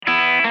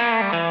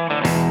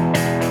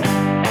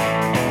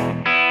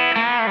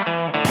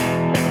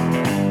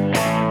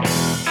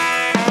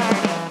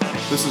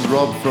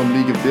Rob from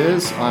League of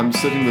Beers. I'm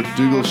sitting with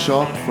Dougal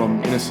Sharp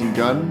from Innocent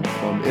Gun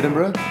from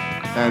Edinburgh,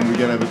 and we're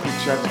going to have a quick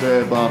chat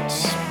today about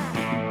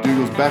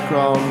Dougal's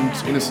background,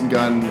 Innocent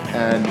Gun,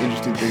 and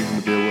interesting things in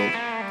the beer world.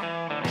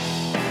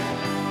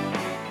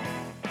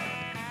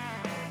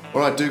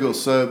 Alright, Dougal,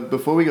 so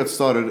before we got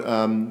started,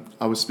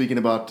 I was speaking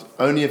about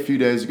only a few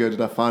days ago did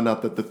I find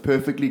out that the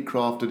perfectly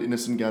crafted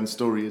Innocent Gun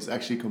story is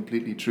actually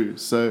completely true.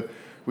 So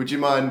would you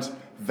mind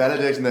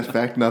validating that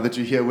fact now that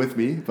you're here with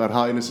me about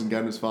how Innocent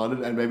Gun was founded,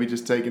 and maybe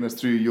just taking us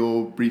through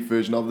your brief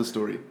version of the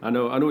story? I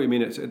know what you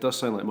mean. It does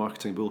sound like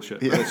marketing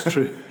bullshit, but it's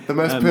true. The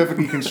most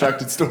perfectly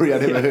constructed story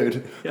I'd ever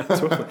heard. Yeah,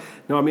 totally.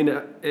 No, I mean,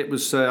 it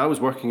was. I was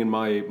working in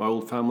my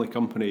old family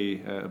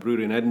company, a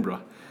brewery in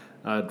Edinburgh.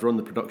 I'd run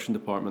the production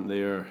department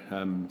there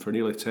for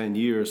nearly 10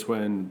 years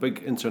when a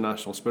big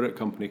international spirit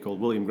company called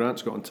William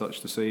Grant's got in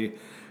touch to say,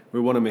 we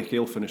want to make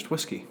ale-finished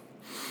whiskey.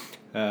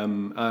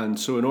 And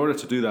so in order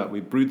to do that,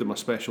 we brewed them a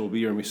special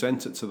beer and we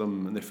sent it to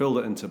them, and they filled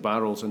it into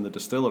barrels in the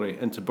distillery,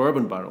 into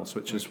bourbon barrels,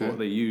 which is what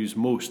they use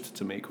most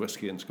to make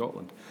whiskey in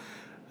Scotland.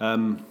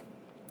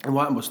 And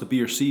what happened was the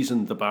beer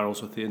seasoned the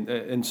barrels with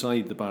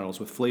inside the barrels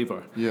with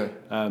flavour. Yeah.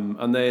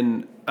 And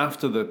then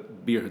after the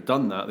beer had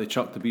done that, they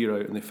chucked the beer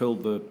out and they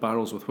filled the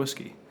barrels with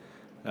whiskey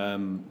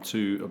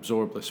to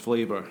absorb this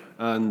flavour.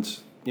 And,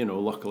 you know,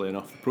 luckily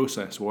enough, the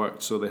process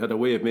worked. So they had a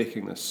way of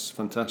making this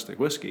fantastic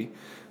whiskey.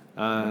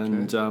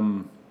 And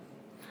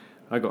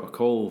I got a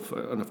call,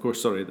 and of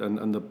course,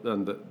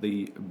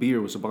 the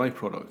beer was a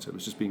byproduct. It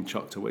was just being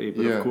chucked away.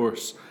 But of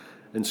course,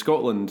 in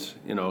Scotland,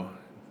 you know,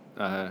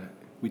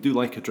 we do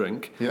like a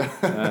drink. Yeah.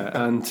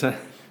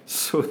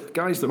 So the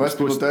guys that most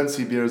people don't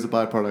see beer as a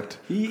byproduct.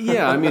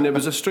 Yeah, I mean, it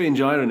was a strange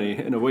irony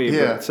in a way.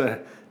 Yeah.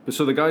 But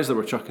so the guys that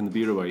were chucking the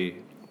beer away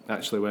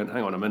actually went,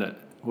 hang on a minute,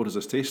 what does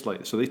this taste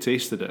like? So they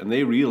tasted it, and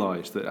they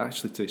realised that it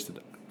actually tasted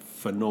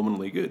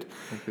phenomenally good.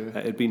 Okay.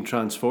 It had been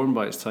transformed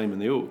by its time in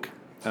the oak.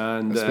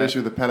 And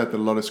especially with the palate that a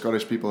lot of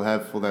Scottish people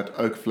have for that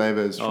oak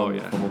flavours from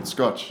old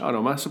Scotch. Oh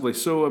no, massively.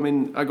 So I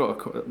mean, I got a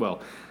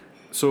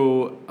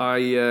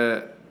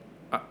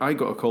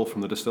call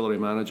from the distillery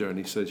manager, and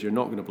he says, you're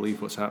not going to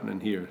believe what's happening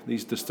here.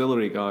 These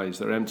distillery guys,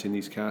 they're emptying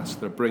these casks,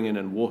 they're bringing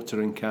in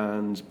watering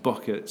cans,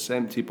 buckets,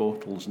 empty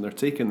bottles, and they're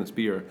taking this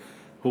beer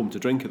home to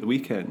drink at the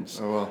weekends.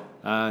 Oh wow.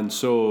 And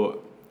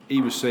so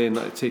he was saying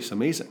that it tastes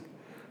amazing.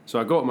 So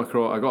I got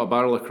a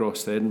barrel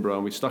across to Edinburgh,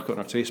 and we stuck it on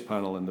our taste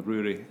panel in the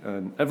brewery,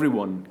 and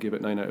everyone gave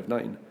it 9 out of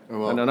 9. Oh,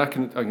 wow. And I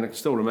can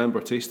still remember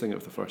tasting it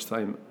for the first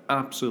time,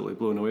 absolutely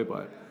blown away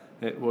by it.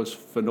 It was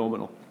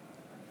phenomenal.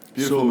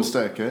 Beautiful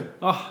mistake, eh?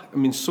 Oh, I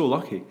mean, so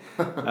lucky.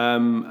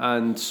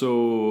 And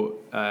so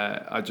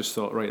I just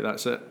thought, right,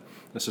 that's it.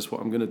 This is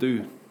what I'm going to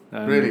do.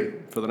 Really?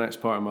 For the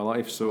next part of my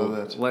life. So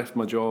left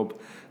my job,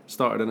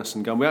 started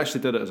Innocent Gun. We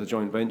actually did it as a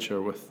joint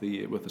venture with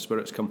the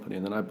spirits company,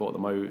 and then I bought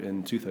them out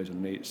in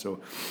 2008.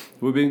 So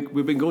we've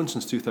been going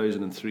since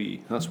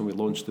 2003. That's when we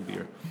launched the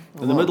beer.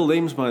 And the middle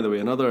names, by the way,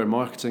 another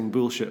marketing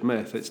bullshit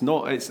myth. It's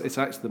not. It's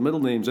actually the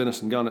middle name's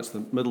Innocent Gun. It's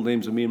the middle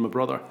names of me and my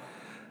brother.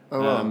 Oh,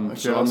 wow. Okay,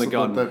 so I'm the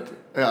gun.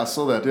 I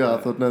saw that. Yeah, I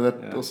thought, no,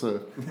 that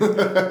also.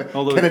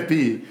 Although can it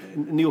be?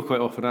 Neil quite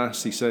often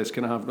asks, he says,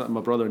 can I have,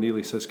 my brother Neil,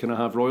 he says, can I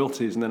have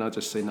royalties? And then I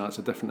just say, no, it's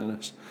a different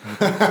Innes.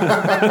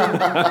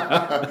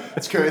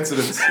 It's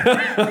coincidence.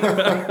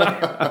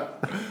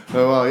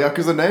 Oh, wow. Yeah,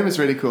 because the name is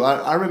really cool.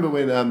 I remember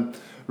when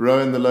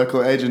Rowan, the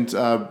local agent,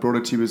 brought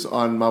it to you. Was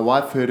on. My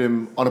wife heard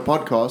him on a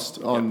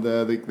podcast on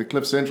the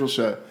Cliff Central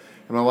show.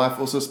 And my wife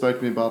also spoke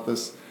to me about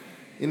this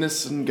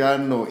Innocent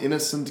Gun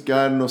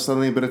or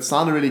something, but it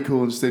sounded really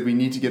cool, and she said we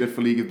need to get it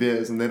for League of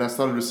Beers. And then I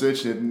started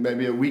researching it, and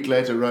maybe a week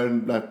later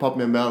Rowan popped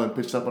me a mail and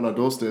pitched it up on our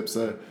doorstep.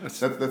 So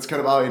that's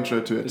kind of our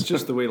intro to it. It's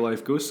just the way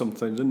life goes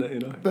sometimes, isn't it? You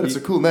know. But it's a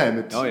cool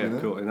name.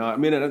 Cool. You know, I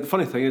mean, the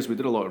funny thing is, we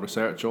did a lot of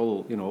research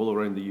all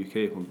around the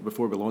UK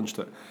before we launched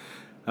it,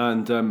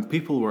 and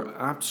people were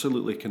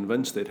absolutely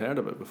convinced they'd heard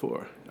of it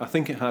before. I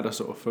think it had a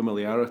sort of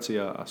familiarity,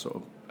 a sort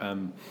of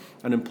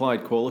an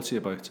implied quality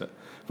about it,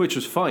 which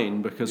was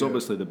fine because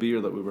obviously the beer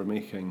that we were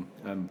making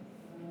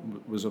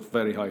was of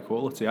very high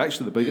quality.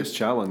 Actually, the biggest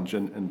challenge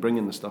in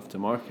bringing the stuff to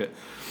market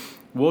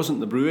wasn't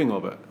the brewing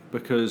of it,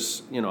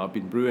 because, you know, I've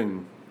been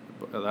brewing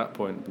at that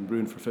point, I've been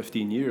brewing for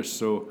 15 years,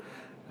 so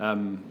you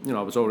know,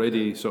 I was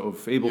already sort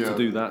of able to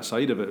do that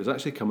side of it. It was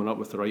actually coming up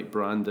with the right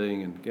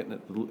branding and getting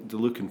it the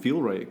look and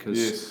feel right,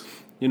 because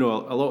you know,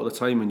 a lot of the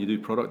time when you do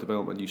product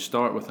development, you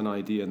start with an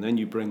idea and then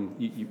you bring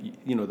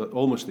you know, that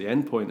almost the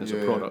end point is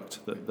a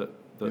product that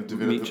you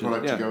develop the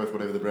product to go with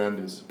whatever the brand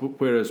is.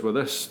 Whereas with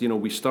this, you know,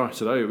 we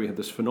started out, we had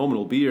this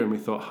phenomenal beer, and we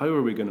thought, how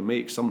are we going to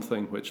make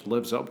something which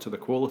lives up to the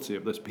quality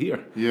of this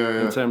beer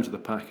in terms of the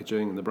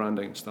packaging and the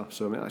branding and stuff.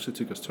 So I mean, it actually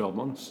took us 12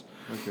 months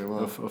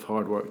of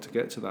hard work to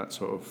get to that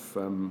sort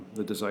of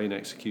the design,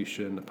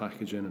 execution, the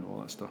packaging and all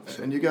that stuff.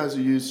 So. And you guys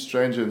used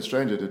Stranger &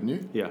 Stranger, didn't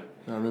you? Yeah.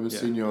 I remember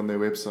seeing you on their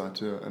website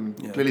too, and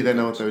clearly they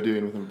know what they were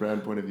doing from a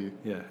brand point of view.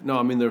 Yeah, no,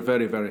 I mean, they're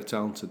very, very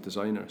talented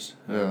designers.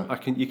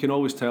 You can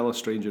always tell a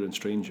Stranger &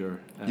 Stranger.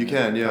 You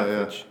can,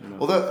 package, you know.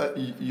 Although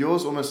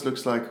yours almost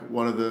looks like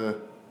one of the,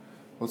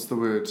 what's the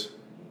word?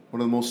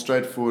 one of the more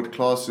straightforward,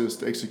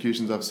 classiest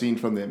executions I've seen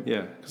from them.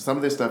 Yeah. Because some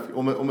of their stuff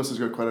almost has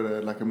got quite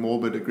a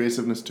morbid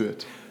aggressiveness to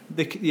it.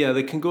 They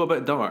can go a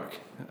bit dark.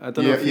 I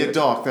don't know.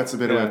 Dark. That's a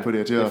better way of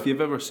putting it. Yeah. If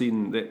you've ever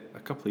seen, a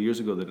couple of years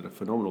ago, they did a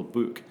phenomenal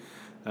book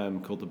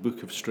called The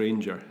Book of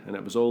Stranger, and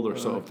it was all their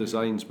sort of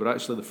designs, but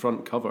actually the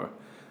front cover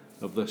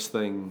of this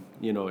thing,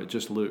 it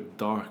just looked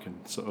dark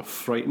and sort of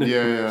frightening.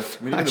 Yeah.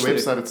 I mean, even the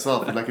website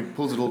itself, it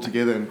pulls it all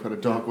together in quite a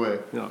dark way.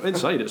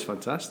 Inside it's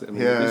fantastic. I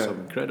mean, they do some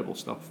incredible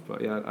stuff.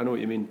 But yeah, I know what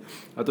you mean.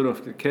 I don't know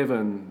if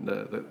Kevin,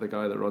 the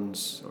guy that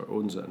runs or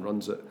owns it and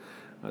runs it,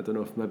 I don't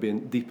know if maybe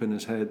deep in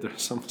his head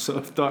there's some sort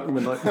of dark,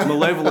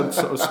 malevolent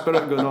sort of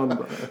spirit going on.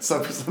 But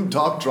some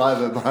dark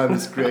driver behind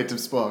this creative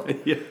spark.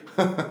 Yeah.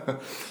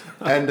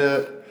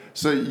 And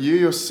so you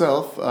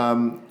yourself,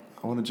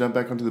 I want to jump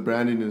back onto the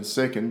branding in a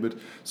second, but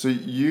so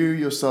you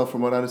yourself,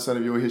 from what I understand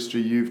of your history,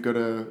 you've got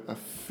a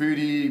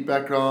foodie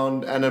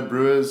background and a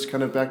brewer's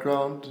kind of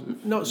background?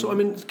 No, so I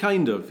mean,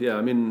 kind of, yeah.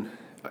 I mean,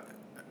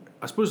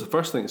 I suppose the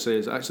first thing to say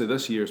is actually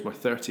this year is my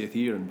 30th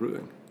year in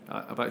brewing.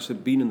 I've actually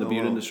been in the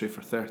beer industry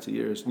for 30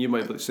 years, and you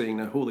might be saying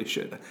now, holy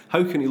shit,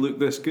 how can you look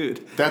this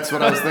good? That's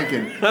what I was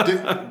thinking.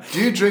 Do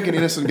you drink an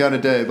innocent gun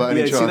a day by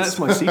any chance? See, that's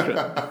my secret.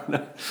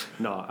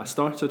 No, I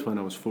started when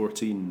I was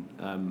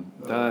 14.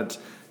 Dad...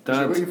 You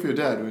were working for your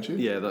dad, weren't you?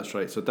 Yeah, that's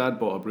right. So Dad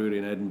bought a brewery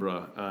in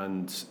Edinburgh,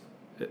 and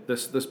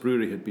this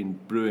brewery had been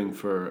brewing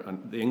for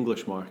the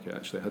English market.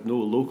 Actually, it had no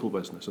local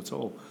business at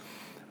all.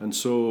 And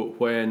so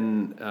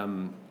when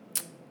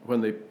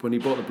he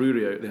bought the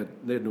brewery out,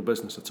 they had no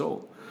business at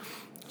all.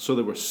 So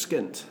they were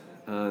skint,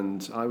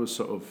 and I was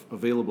sort of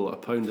available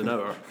at £1 an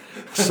hour,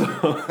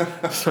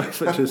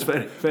 which is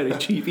very, very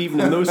cheap even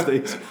in those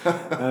days.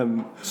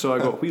 So I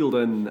got wheeled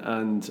in,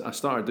 and I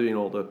started doing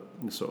all the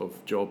sort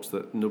of jobs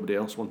that nobody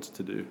else wanted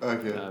to do.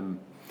 Okay.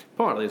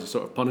 Partly as a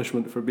sort of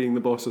punishment for being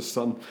the boss's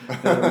son.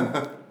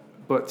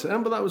 But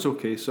that was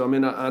okay. So I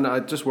mean, I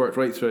just worked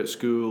right throughout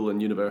school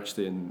and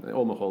university and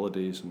all my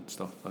holidays and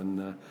stuff.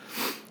 And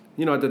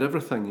I did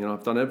everything.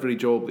 I've done every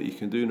job that you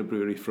can do in a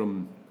brewery,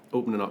 from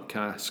opening up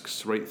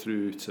casks right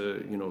through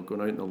to going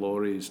out in the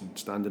lorries and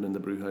standing in the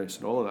brew house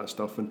and all of that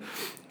stuff. And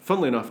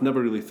funnily enough, never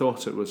really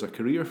thought it was a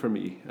career for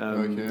me.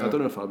 I don't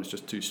know if I was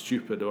just too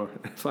stupid or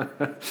if I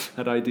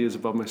had ideas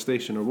above my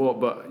station or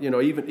what, but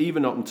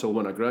even up until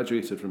when I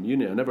graduated from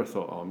uni, I never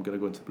thought, I'm going to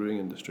go into the brewing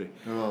industry.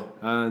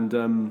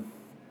 And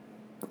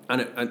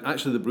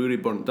actually the brewery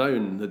burnt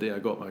down the day I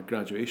got my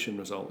graduation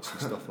results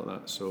and stuff like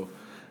that. So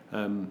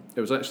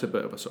it was actually a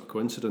bit of a sort of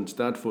coincidence.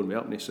 Dad phoned me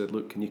up and he said,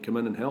 look, can you come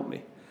in and help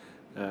me?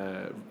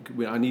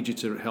 I need you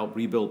to help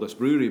rebuild this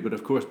brewery. But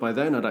of course by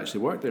then I'd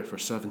actually worked there for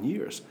 7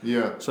 years,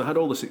 so I had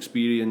all this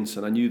experience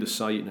and I knew the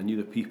site and I knew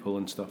the people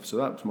and stuff. So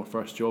that was my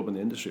first job in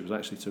the industry, was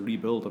actually to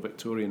rebuild a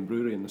Victorian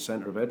brewery in the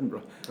centre of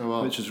Edinburgh.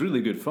 Which is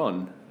really good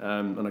fun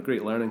and a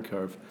great learning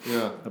curve.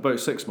 About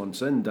 6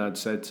 months in, Dad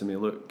said to me,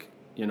 look,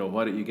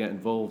 why don't you get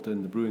involved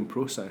in the brewing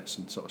process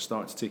and sort of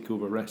start to take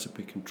over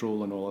recipe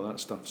control and all of that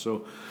stuff.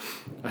 So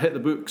I hit the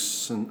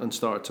books and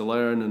started to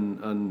learn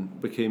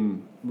and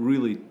became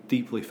really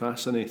deeply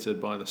fascinated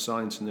by the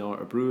science and the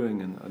art of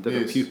brewing. And I did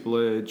a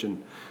pupillage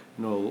and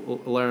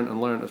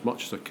learned as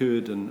much as I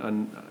could.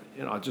 And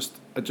I just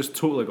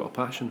totally got a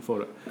passion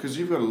for it. Because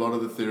you've got a lot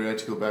of the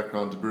theoretical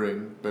background to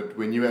brewing, but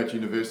when you were at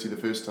university the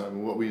first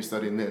time, what were you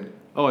studying then?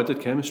 Oh, I did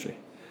chemistry.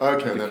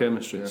 Okay,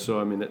 chemistry. So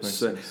I mean, it's.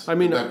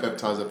 That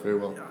ties up very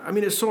well. I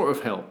mean, it sort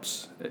of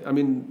helps. I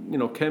mean,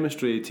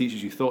 chemistry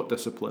teaches you thought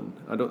discipline.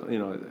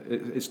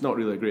 It's not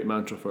really a great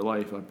mantra for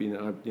life. I've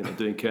been,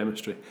 doing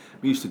chemistry.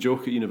 We used to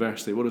joke at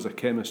university, what does a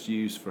chemist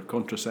use for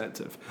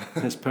contraceptive?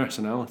 His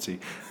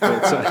personality.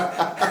 But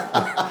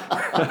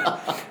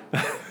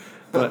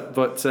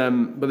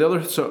the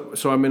other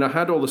so I mean, I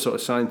had all the sort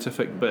of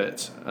scientific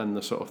bit and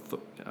the sort of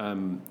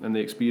and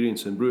the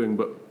experience in brewing,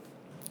 but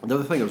the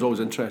other thing I was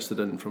always interested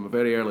in from a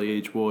very early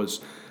age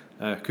was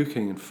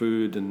cooking and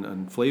food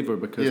and flavour.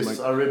 Because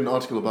I read an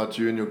article about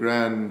you and your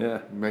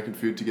gran making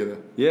food together.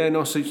 Yeah,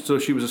 no, so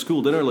she was a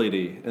school dinner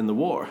lady in the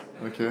war.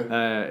 Okay.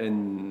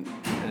 In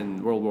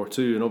World War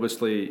II, and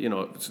obviously,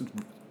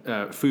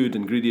 food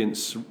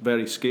ingredients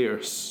very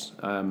scarce,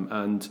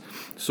 and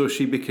so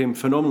she became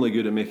phenomenally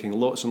good at making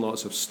lots and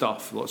lots of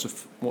stuff, lots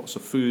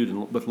of food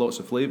and with lots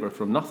of flavour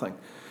from nothing.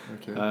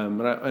 Okay.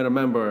 And I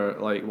remember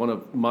one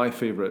of my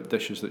favourite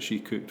dishes that she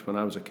cooked when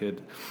I was a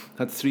kid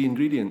had 3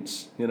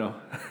 ingredients,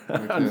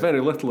 and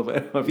very little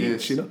of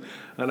each, and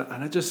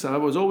I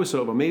was always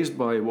sort of amazed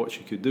by what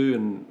she could do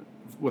and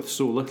with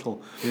so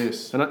little.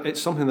 Yes. And it's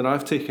something that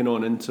I've taken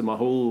on into my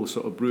whole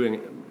sort of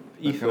brewing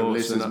ethos. Kind of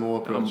less is more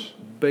approach.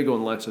 I'm big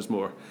on less is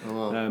more.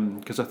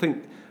 Because I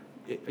think,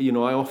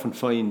 I often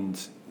find,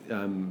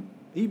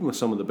 even with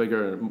some of the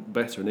bigger,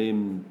 better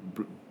name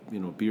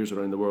beers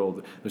around the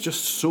world, there's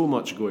just so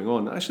much going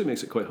on. It actually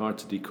makes it quite hard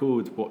to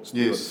decode what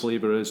the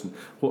flavour is and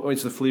what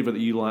is the flavour that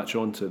you latch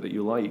onto that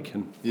you like.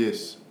 And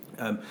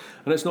and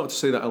it's not to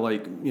say that I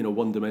like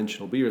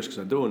one-dimensional beers, because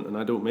I don't, and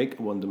I don't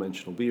make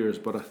one-dimensional beers.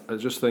 But I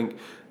just think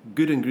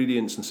good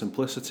ingredients and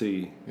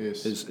simplicity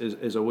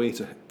is a way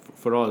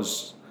for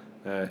us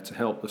to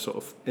help the sort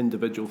of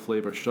individual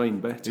flavour shine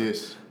better.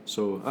 Yes.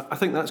 So I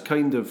think that's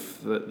kind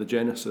of the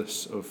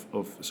genesis of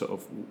sort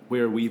of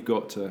where we've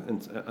got to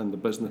and the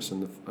business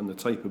and the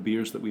type of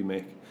beers that we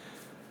make.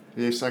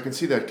 Yes, I can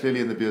see that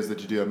clearly in the beers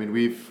that you do. I mean,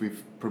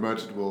 we've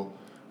promoted,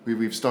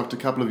 we've stocked a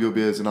couple of your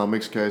beers in our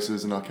mixed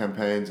cases and our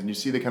campaigns, and you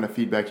see the kind of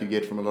feedback you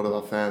get from a lot of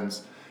our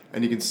fans,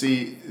 and you can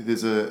see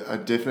there's a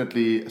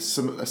definitely a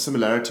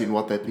similarity in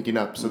what they're picking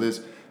up. So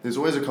there's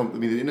always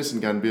the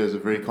Innocent Gun beers are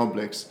very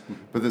complex,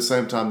 but at the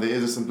same time there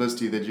is a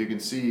simplicity that you can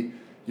see.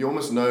 You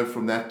almost know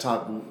from that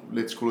type,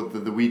 let's call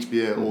it the wheat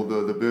beer or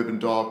the bourbon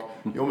dark,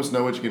 you almost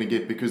know what you're going to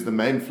get because the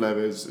main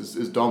flavour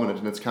is dominant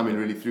and it's coming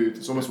really through.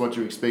 It's almost what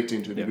you're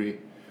expecting to a degree.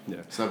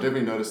 Yeah. So I've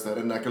definitely noticed that.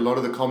 And like a lot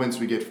of the comments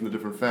we get from the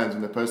different fans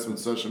when they post them on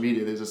social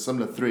media, there's a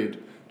similar thread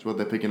to what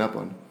they're picking up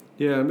on.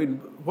 Yeah, I mean,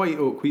 White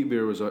Oak Wheat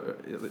Beer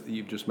that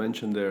you've just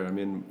mentioned there, I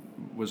mean,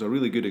 was a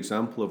really good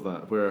example of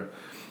that, where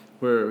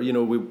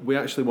we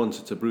actually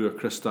wanted to brew a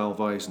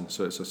Kristallweizen,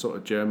 so it's a sort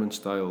of German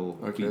style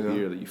wheat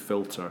beer that you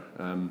filter.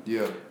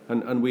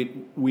 And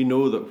we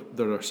know that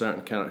there are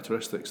certain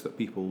characteristics that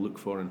people look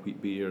for in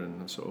wheat beer,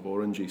 and sort of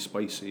orangey,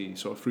 spicy,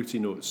 sort of fruity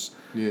notes.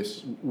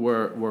 Yes.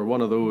 Were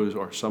one of those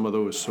or some of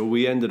those. So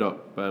we ended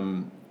up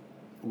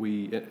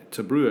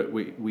to brew it.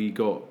 We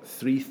got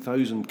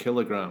 3,000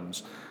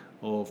 kilograms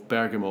of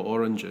bergamot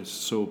oranges.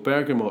 So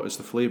bergamot is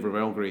the flavour of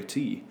Earl Grey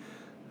tea.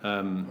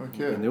 And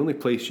the only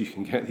place you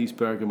can get these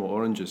bergamot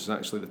oranges is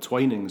actually the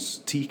Twinings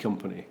Tea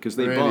Company, because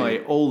they buy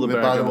all the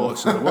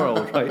bergamots in the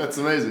world, right? That's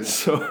amazing.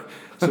 So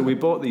we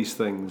bought these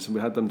things and we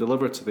had them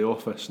delivered to the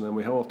office, and then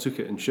we all took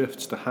it in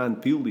shifts to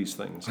hand peel these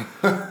things.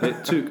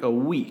 It took a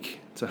week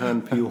to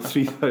hand peel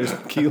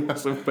 3,000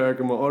 kilos of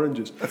bergamot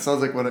oranges. That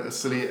sounds like a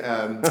silly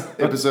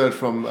episode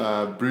from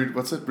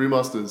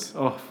Brewmasters.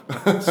 Oh,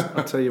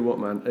 I'll tell you what,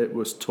 man, it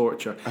was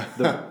torture.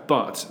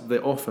 But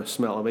the office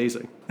smelled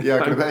amazing. Yeah,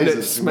 I can imagine.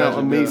 It smelled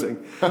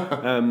amazing.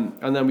 Yeah.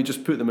 And then we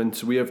just put them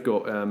into. We have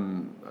got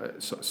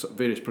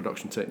various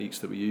production techniques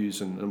that we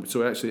use, and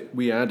so actually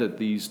we added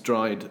these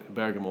dried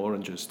bergamot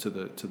oranges to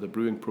the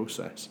brewing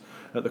process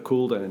at the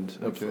cold end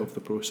of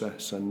the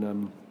process,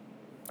 and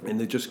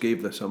they just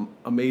gave this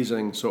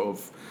amazing sort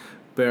of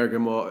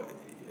bergamot,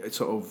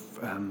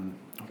 I'm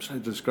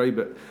trying to describe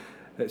it.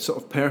 It's sort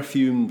of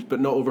perfumed but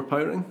not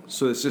overpowering.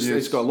 So it's just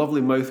it's got a lovely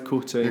mouth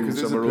coating,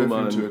 some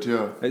aroma. To it,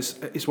 yeah.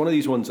 It's one of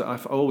these ones that I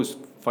always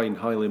find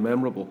highly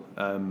memorable.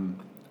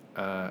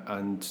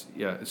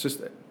 It's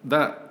just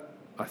that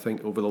I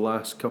think over the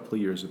last couple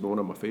of years has been one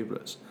of my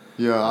favourites.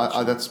 Yeah,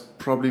 I that's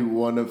probably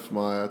one of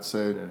my, I'd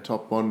say,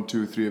 top 1,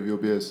 2, 3 of your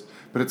beers.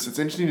 But it's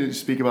interesting to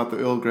speak about the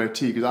Earl Grey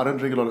tea, because I don't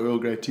drink a lot of Earl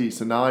Grey tea,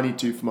 so now I need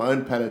to, for my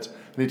own palate,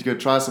 I need to go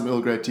try some Earl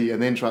Grey tea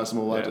and then try some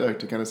more White Oak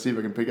to kind of see if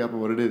I can pick up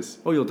on what it is.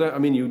 Oh, you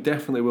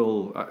definitely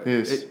will.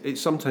 Yes.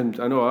 It's sometimes,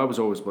 I know I was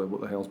always like,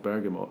 what the hell's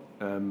bergamot?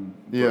 But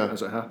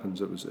as it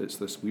happens, it's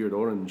this weird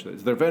orange.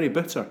 They're very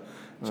bitter.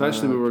 So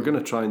actually we were going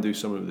to try and do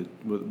some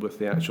of with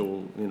the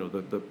actual,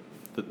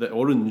 the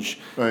orange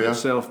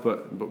itself,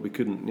 but we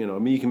couldn't.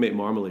 You can make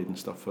marmalade and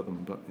stuff for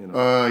them, but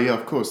yeah,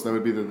 of course, that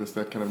would be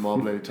that kind of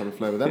marmalade type of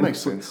flavour. That makes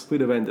sense.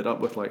 We'd have ended up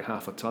with like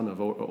half a ton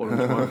of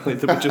orange marmalade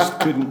that we just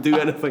couldn't do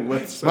anything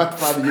with. So. Might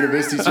find the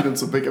university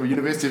students will pick up.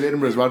 University of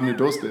Edinburgh is right on your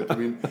doorstep. I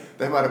mean,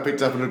 they might have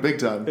picked up on it big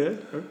time. Yeah,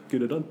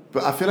 could have done.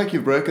 But I feel like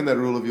you've broken that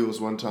rule of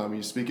yours one time.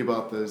 You speak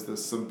about the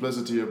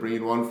simplicity of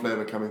bringing one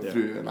flavour coming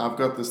through, and I've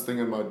got this thing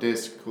on my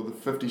desk called the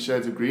 50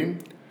 Shades of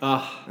Green.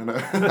 And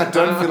I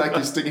don't feel like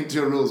you're sticking to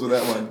your rules with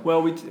that one.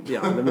 Well,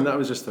 that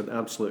was just an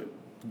absolute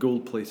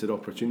gold-plated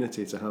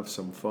opportunity to have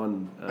some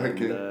fun.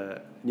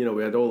 And,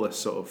 we had all this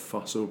sort of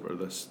fuss over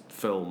this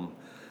film,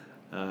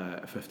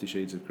 50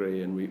 Shades of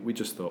Grey, and we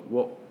just thought,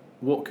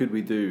 what could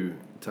we do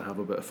to have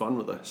a bit of fun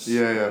with this?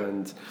 Yeah.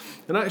 And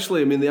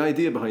actually, the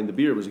idea behind the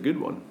beer was a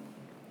good one.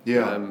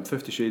 Yeah.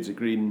 50 Shades of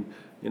Green,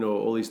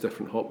 all these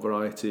different hop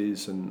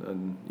varieties,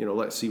 and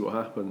let's see what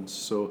happens.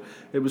 So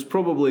it was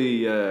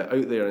probably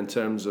out there in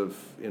terms of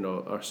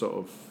our sort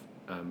of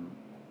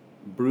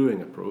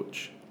brewing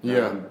approach.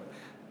 Yeah. And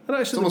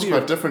actually it's almost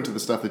quite different to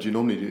the stuff that you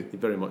normally do.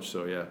 Very much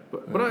so, yeah.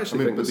 But I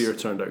actually think the beer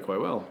turned out quite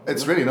well.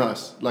 It's really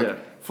nice.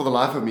 For the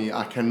life of me,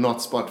 I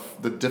cannot spot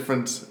the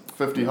different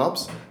 50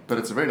 hops, but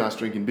it's a very nice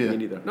drinking beer. Me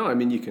neither. No,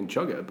 you can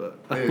chug it, but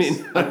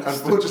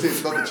unfortunately,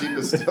 it's not the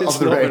cheapest of the range.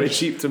 It's not very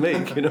cheap to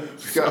make,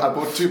 I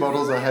bought 2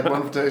 bottles. I had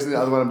one for tasting, the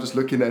other one I'm just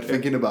looking at,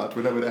 thinking about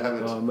whenever I have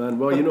it. Oh man,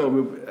 well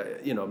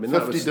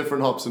 50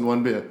 different hops in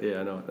one beer.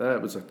 Yeah, I know.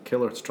 That was a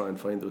killer to try and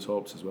find those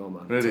hops as well,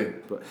 man. Really?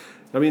 But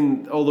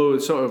although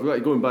it's sort of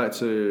like going back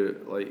to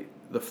like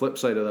the flip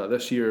side of that,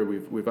 this year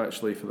we've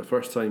actually, for the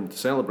first time to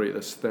celebrate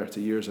this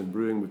 30 years in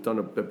brewing, we've done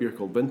a beer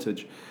called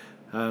Vintage.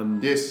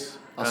 Yes,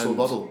 I saw a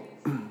bottle.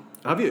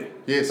 Have you?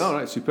 Yes. All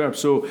right, superb.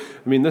 So,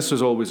 this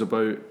was always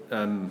about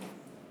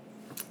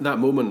that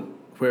moment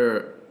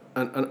where,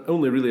 and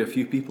only really a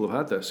few people have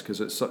had this, because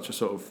it's such a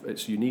sort of,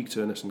 it's unique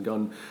to Innocent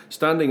Gun,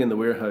 standing in the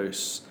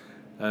warehouse,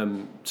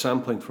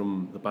 sampling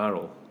from the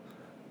barrel,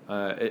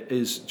 it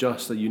is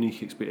just a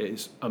unique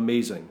experience. It's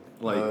amazing.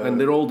 And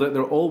they're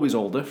always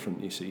all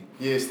different. You see.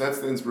 Yes, that's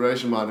the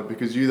inspiration behind it,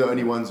 because you're the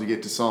only ones who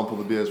get to sample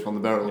the beers from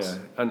the barrels.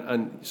 Yeah,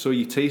 and so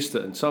you taste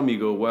it, and some you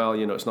go, well,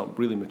 it's not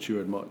really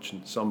matured much,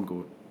 and some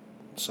go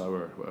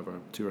sour, whatever,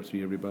 2 or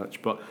 3 every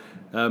batch. But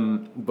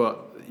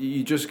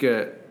you just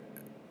get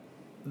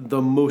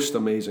the most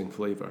amazing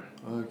flavour.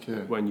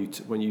 Okay. When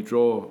you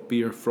draw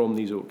beer from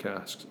these oak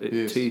casks,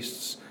 it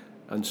tastes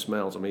and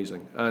smells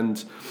amazing.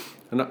 And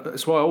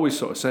that's why I always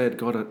sort of said,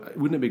 God,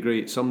 wouldn't it be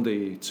great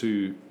someday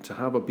to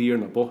have a beer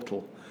in a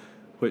bottle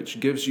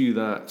which gives you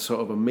that sort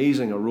of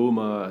amazing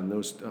aroma and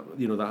those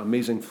that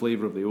amazing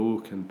flavour of the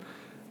oak,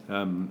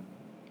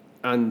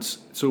 and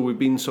so we've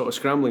been sort of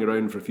scrambling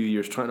around for a few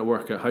years trying to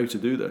work out how to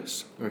do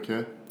this.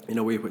 Okay. In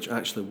a way which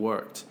actually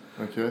worked.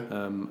 Okay.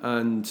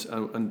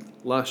 And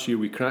last year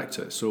we cracked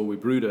it, so we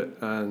brewed it,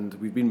 and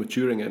we've been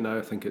maturing it now.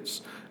 I think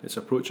it's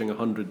approaching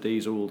 100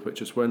 days old,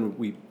 which is when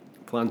we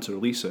plan to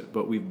release it.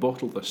 But we've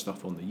bottled this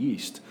stuff on the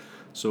yeast,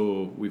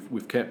 so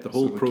we've kept the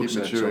whole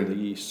process on the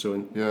yeast. So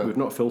we've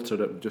not filtered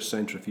it; we've just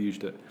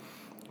centrifuged it,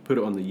 put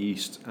it on the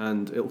yeast,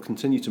 and it'll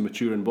continue to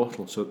mature in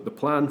bottle. So the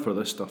plan for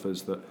this stuff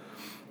is that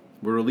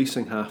we're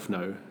releasing half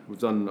now. We've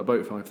done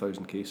about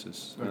 5,000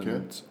 cases,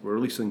 and we're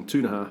releasing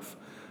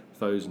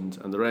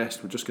 2,500, and the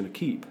rest we're just going to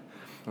keep.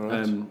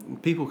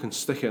 Right. People can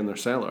stick it in their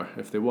cellar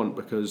if they want,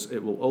 because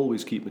it will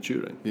always keep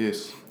maturing.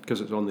 Yes. Because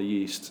it's on the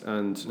yeast,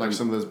 and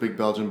some of those big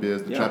Belgian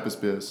beers, the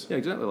Trappist beers. Yeah,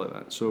 exactly like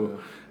that. So,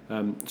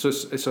 so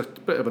it's a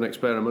bit of an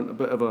experiment, a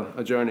bit of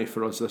a journey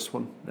for us, this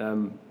one.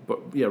 But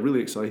yeah,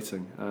 really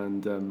exciting,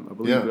 and I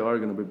believe we are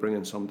going to be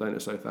bringing some down to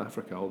South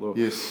Africa. Although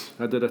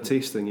I did a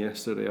tasting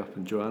yesterday up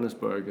in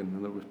Johannesburg,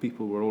 and there was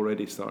people were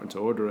already starting to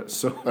order it.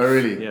 So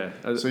really? Yeah.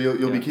 So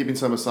you'll be keeping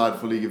some aside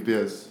for League of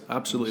Beers?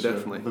 Absolutely,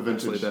 definitely.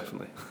 Absolutely,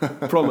 definitely.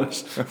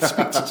 Promise.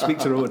 Speak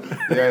to Rowan.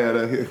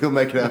 No, he'll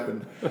make it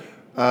happen.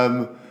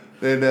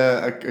 Then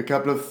a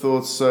couple of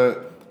thoughts.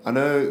 So I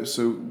know.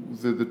 So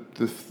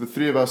the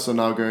three of us are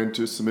now going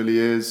to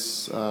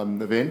Sommelier's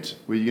event,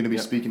 where you're going to be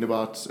speaking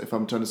about, if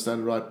I'm to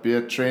understand it right,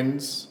 beer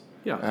trends.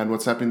 Yeah. And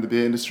what's happening in the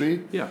beer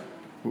industry. Yeah.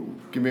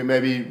 Give me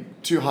maybe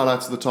 2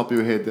 highlights at the top of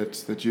your head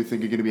that you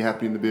think are going to be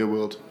happening in the beer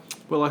world.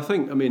 Well,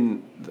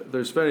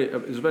 there's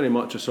very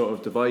much a sort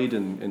of divide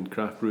in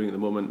craft brewing at the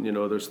moment.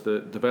 There's the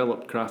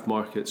developed craft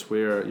markets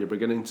where you're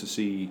beginning to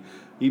see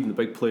even the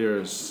big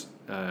players'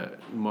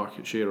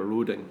 market share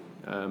eroding,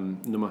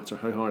 no matter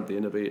how hard they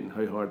innovate and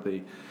how hard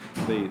they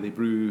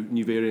brew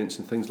new variants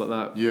and things like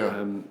that. Yeah.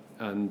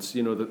 And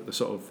the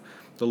sort of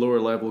the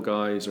lower level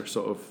guys are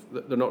sort of,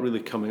 they're not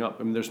really coming up.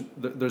 I mean,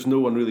 there's no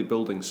one really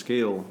building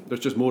scale. There's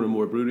just more and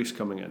more breweries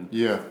coming in.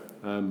 Yeah.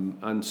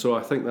 And so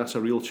I think that's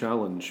a real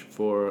challenge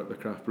for the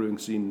craft brewing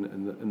scene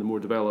in the more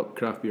developed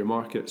craft beer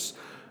markets.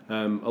 A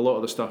lot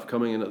of the stuff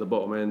coming in at the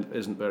bottom end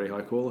isn't very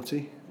high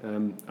quality,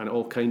 and it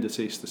all kind of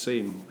tastes the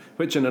same,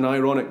 which in an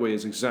ironic way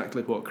is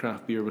exactly what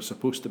craft beer was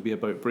supposed to be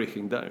about,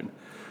 breaking down.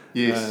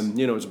 Yes.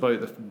 It's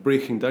about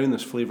breaking down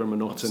this flavour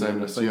monotony.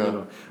 And I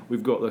think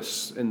we've got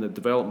this in the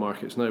developed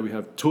markets now. We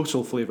have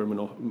total flavour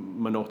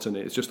monotony.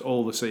 It's just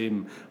all the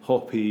same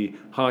hoppy,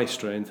 high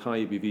strength, high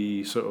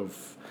ABV sort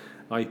of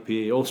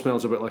IPA. All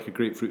smells a bit like a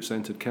grapefruit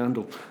scented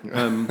candle,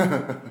 and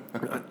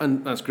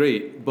that's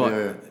great.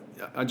 But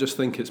I just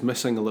think it's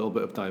missing a little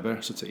bit of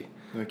diversity.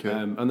 Okay.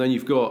 And then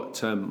you've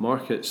got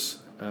markets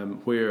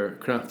where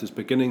craft is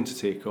beginning to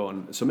take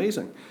on. It's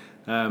amazing.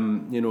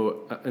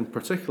 In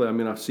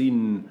particular, I've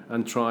seen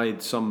and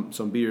tried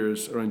some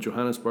beers around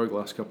Johannesburg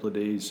last couple of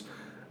days.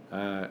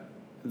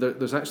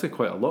 There's actually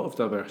quite a lot of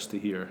diversity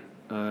here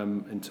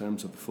in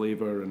terms of the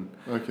flavour,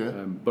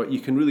 and but you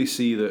can really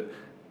see that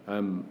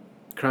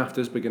craft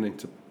is beginning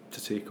to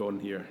take on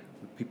here.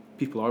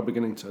 People are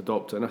beginning to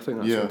adopt it, and I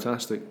think that's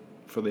fantastic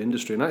for the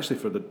industry, and actually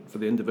for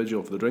the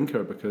individual, for the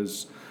drinker,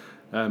 because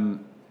I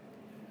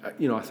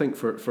think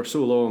for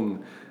so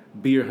long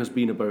beer has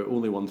been about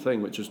only one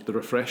thing, which is the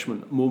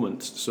refreshment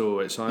moment. So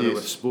it's either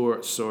with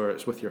sports or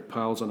it's with your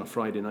pals on a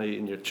Friday night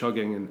and you're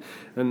chugging,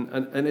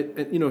 and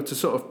it to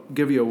sort of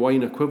give you a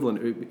wine equivalent,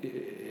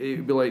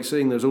 it'd be like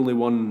saying there's only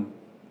one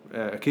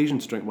occasion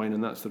to drink wine,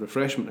 and that's the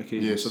refreshment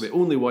occasion. Yes. So the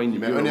only wine you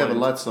may only have a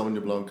light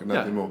Sauvignon Blanc and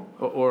nothing more,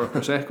 or a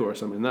prosecco or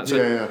something. That's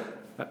it.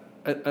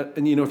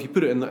 And if you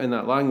put it in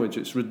that language,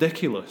 it's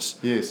ridiculous.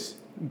 Yes.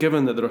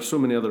 Given that there are so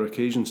many other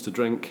occasions to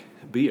drink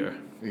beer.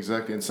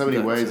 Exactly, and so many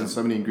ways and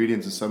so many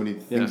ingredients and so many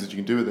things that you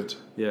can do with it.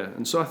 Yeah,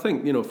 and so I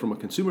think, from a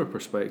consumer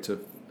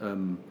perspective,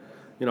 I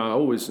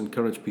always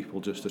encourage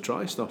people just to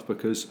try stuff,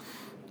 because,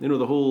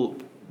 the whole,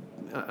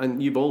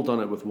 and you've all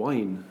done it with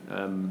wine,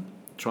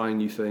 trying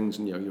new things,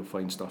 and you'll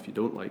find stuff you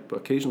don't like, but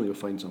occasionally you'll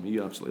find something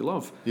you absolutely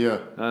love. Yeah.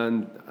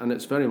 And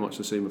it's very much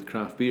the same with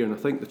craft beer, and I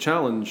think the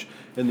challenge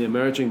in the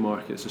emerging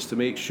markets is to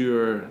make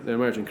sure, the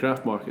emerging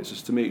craft markets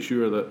is to make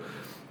sure that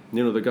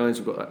the guys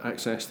have got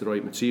access to the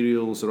right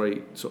materials, the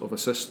right sort of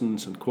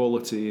assistance and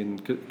quality,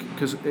 and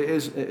because it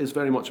is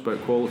very much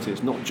about quality.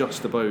 It's not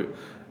just about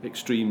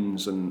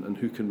extremes and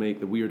who can make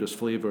the weirdest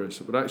flavours,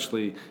 but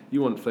actually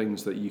you want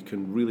things that you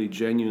can really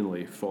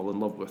genuinely fall in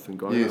love with and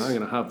go, I'm going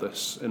to have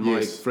this in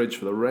my fridge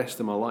for the rest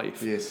of my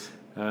life. Yes.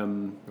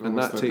 And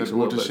that takes a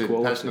little bit of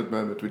quality. Passionate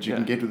moment, which you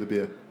can get with a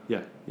beer.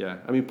 Yeah.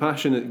 I mean,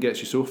 passion, it gets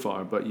you so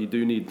far, but you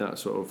do need that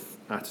sort of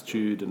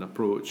attitude and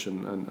approach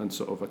and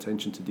sort of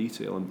attention to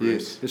detail. And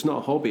it's not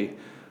a hobby.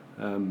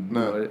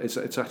 No,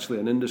 it's actually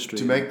an industry.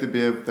 To make the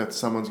beer that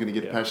someone's going to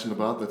get passionate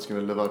about, that's going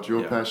to live out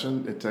your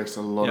passion, it takes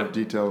a lot of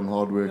detail and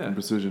hard work and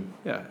precision.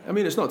 Yeah, I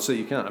mean, it's not to say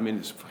you can't. I mean,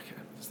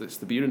 it's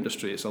the beer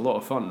industry. It's a lot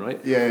of fun, right?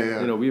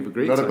 Yeah. We have a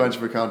great time. Not a bunch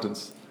of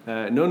accountants.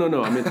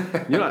 No. I mean,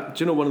 do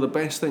you know one of the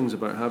best things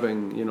about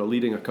having,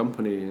 leading a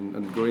company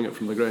and growing it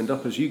from the ground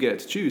up is you get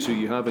to choose who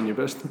you have in your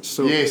business.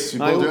 So yes, you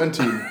build your own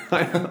team.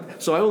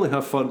 So I only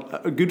have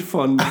good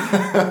fun,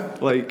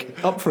 like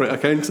up for it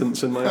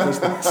accountants in my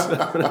business.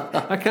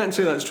 I can't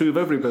say that's true of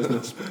every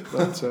business,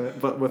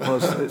 but with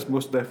us, it's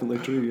most definitely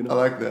true. I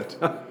like that.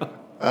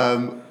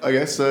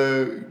 Okay,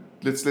 so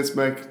let's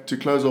make, to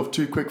close off,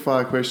 2 quick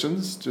fire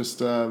questions.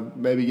 Just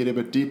maybe get a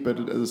bit deep,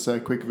 but as I say, a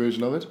quick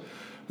version of it.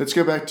 Let's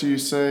go back to, you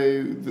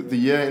say, the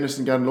year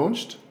Innocent Gun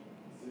launched.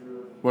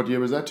 What year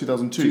was that?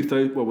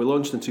 2002? Well, we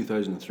launched in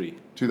 2003.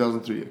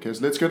 2003, okay.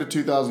 So let's go to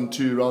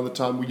 2002, around the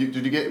time.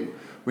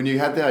 When you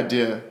had the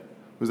idea,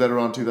 was that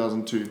around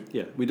 2002?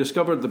 Yeah, we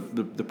discovered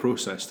the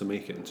process to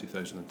make it in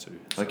 2002.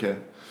 So. Okay.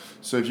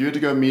 So if you were to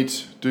go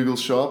meet Dougal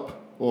Sharp,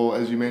 or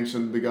as you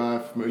mentioned, the guy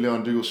from earlier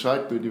on, Dougal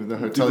Scheidt, the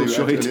hotel you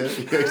were at earlier.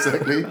 Yeah,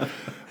 exactly.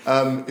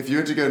 If you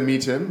were to go and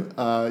meet him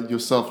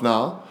yourself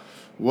now,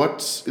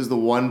 what is the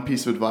one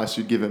piece of advice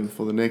you'd give him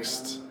for the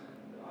next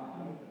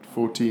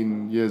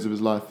 14 years of his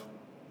life?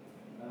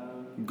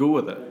 Go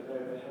with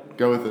it.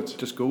 Go with it.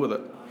 Just go with it.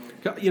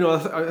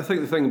 I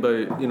think the thing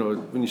about,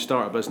 when you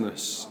start a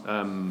business,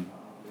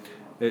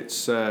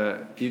 it's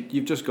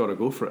you've just got to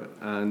go for it.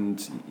 And,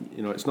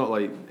 it's not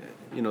like,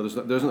 there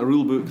isn't a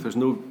rule book, there's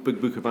no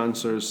big book of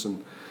answers,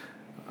 and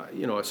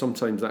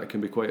sometimes that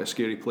can be quite a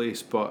scary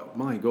place, but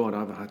my God,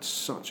 I've had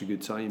such a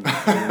good time.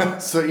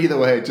 So either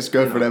way, just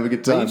go for it, have a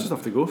good time. You just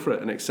have to go for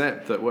it and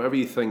accept that whatever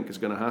you think is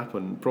going to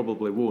happen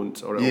probably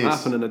won't, or it'll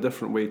happen in a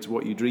different way to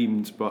what you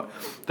dreamed, but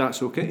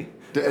that's okay.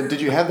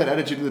 Did you have that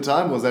attitude at the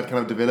time, or was that kind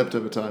of developed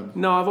over time?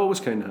 No, I've always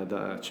kind of had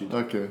that attitude.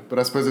 Okay, but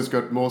I suppose it's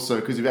got more so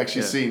because you've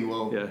actually seen,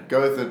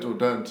 go with it or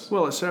don't.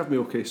 Well, it served me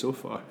okay so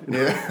far.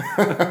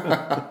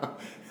 Yeah.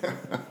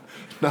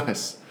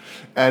 Nice.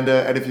 And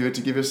if you were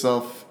to give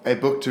yourself a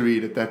book to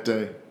read at that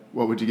day,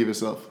 what would you give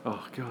yourself?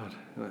 Oh God,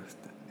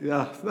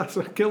 that's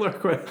a killer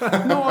question. I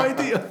have no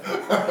idea.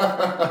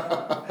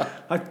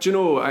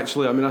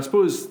 Actually, I mean, I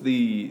suppose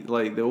the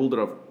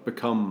older I've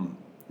become,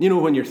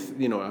 when you're,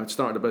 I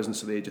started a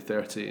business at the age of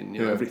 30, and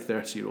every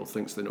 30-year-old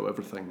thinks they know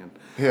everything,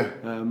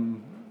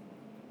 and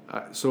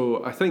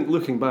so I think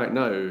looking back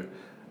now,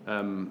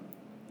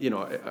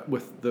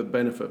 with the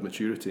benefit of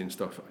maturity and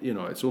stuff,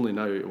 it's only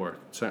now, or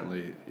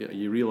certainly,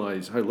 you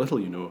realise how little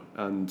you know.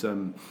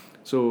 And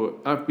so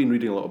I've been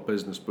reading a lot of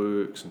business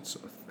books and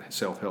sort of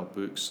self-help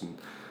books and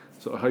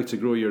sort of how to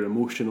grow your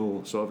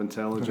emotional sort of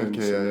intelligence.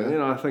 Okay,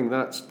 I think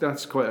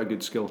that's quite a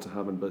good skill to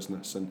have in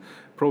business. And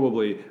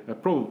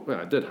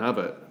I did have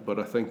it, but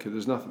I think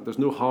there's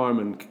no harm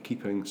in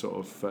keeping sort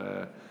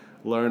of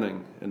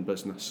learning in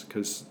business,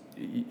 because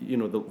the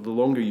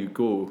longer you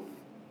go,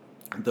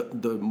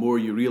 the more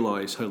you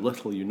realise how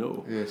little you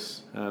know.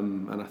 Yes.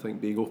 And I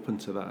think being open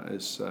to that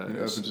is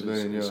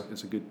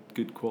a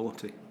good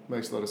quality.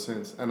 Makes a lot of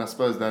sense. And I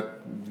suppose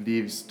that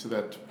leads to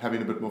that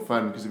having a bit more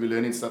fun, because if you're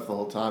learning stuff the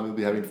whole time, you'll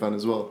be having fun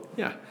as well.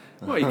 Yeah.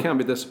 Well, you can't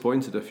be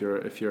disappointed if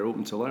you're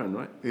open to learn,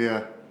 right?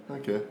 Yeah.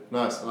 Okay.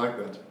 Nice. I like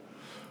that.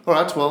 All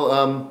right.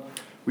 Well,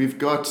 we've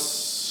got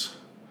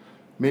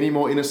many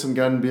more Innocent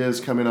Gun beers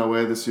coming our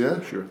way this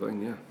year. Sure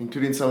thing, yeah.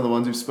 Including some of the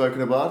ones we've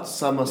spoken about.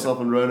 Some myself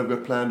and Rowan have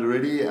got planned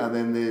already, and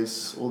then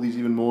there's all these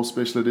even more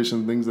special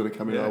edition things that are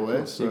coming our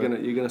way. So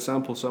you're gonna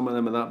sample some of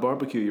them at that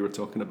barbecue you were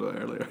talking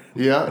about earlier.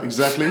 Yeah,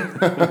 exactly.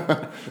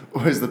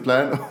 Always the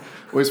plan.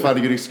 Always find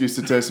a good excuse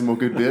to taste some more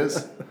good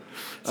beers.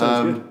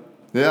 Sounds good.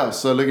 Yeah,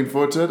 so looking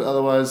forward to it.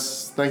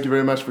 Otherwise, thank you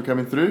very much for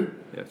coming through.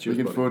 Yeah, cheers.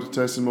 Looking forward to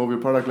tasting more of your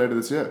product later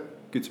this year.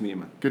 Good to meet you,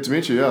 man. Good to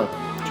meet you,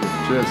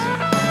 yeah. Cheers.